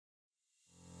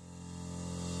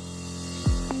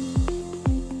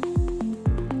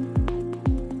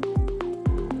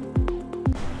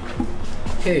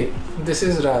Hey, this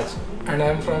is Raj and I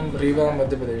am from Riva,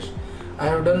 Madhya Pradesh. I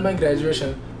have done my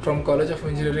graduation from College of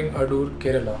Engineering, Adur,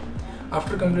 Kerala.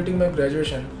 After completing my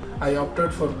graduation, I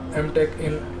opted for MTech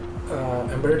in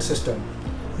embedded system.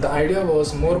 The idea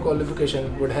was more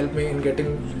qualification would help me in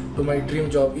getting to my dream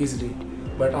job easily.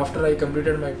 But after I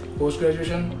completed my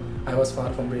post-graduation, I was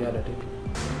far from reality.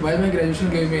 While my graduation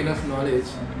gave me enough knowledge,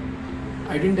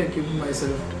 I didn't equip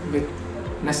myself with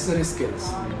necessary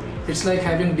skills. It's like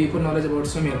having deeper knowledge about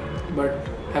swimming, but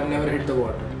have never hit the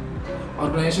water.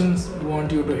 Organizations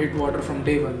want you to hit water from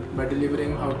day one by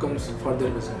delivering outcomes for their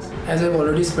business. As I've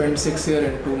already spent 6 years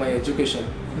into my education,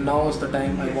 now is the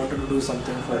time I wanted to do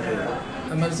something for real.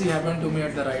 Emertxe happened to me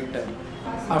at the right time.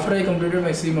 After I completed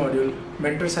my C module,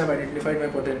 mentors have identified my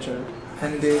potential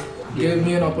and they gave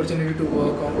me an opportunity to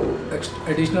work on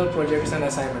additional projects and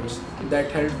assignments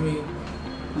that helped me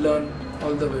learn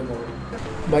all the way more.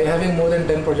 By having more than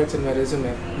 10 projects in my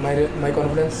resume, my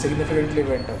confidence significantly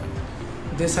went up.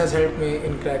 This has helped me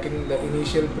in cracking the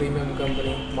initial premium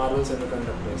company, Marvell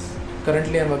Semiconductors.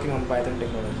 Currently, I am working on Python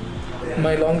technology.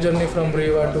 My long journey from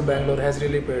Riva to Bangalore has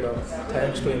really paid off,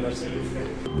 thanks to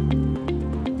Emertxe.